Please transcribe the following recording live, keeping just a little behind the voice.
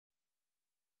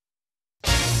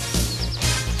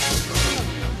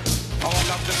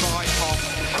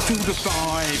2 to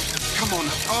 5. Come on.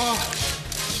 Oh,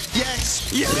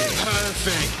 yes. Yeah.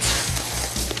 Perfect.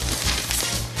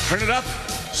 Print it up,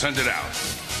 send it out.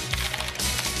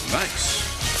 Nice.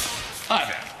 Hi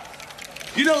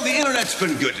there. You know, the internet's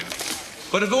been good to me.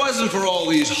 But if it wasn't for all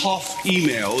these Hoff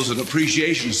emails and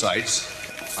appreciation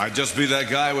sites, I'd just be that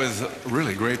guy with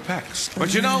really great pecs.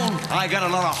 But you know, I got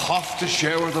a lot of Hoff to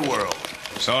share with the world.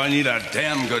 So I need a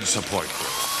damn good support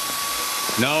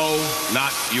crew. No,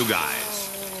 not you guys.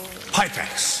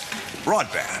 Pipex.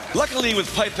 Broadband. Luckily,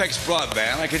 with Pipex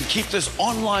Broadband, I can keep this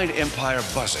online empire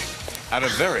buzzing at a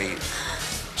very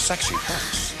sexy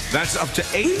price. That's up to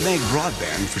 8 meg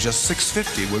broadband for just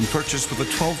 $6.50 when purchased with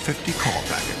a $12.50 call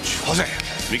package. Jose,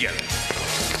 Miguel.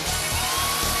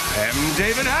 I'm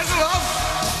David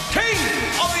Hasselhoff, king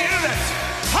of the internet.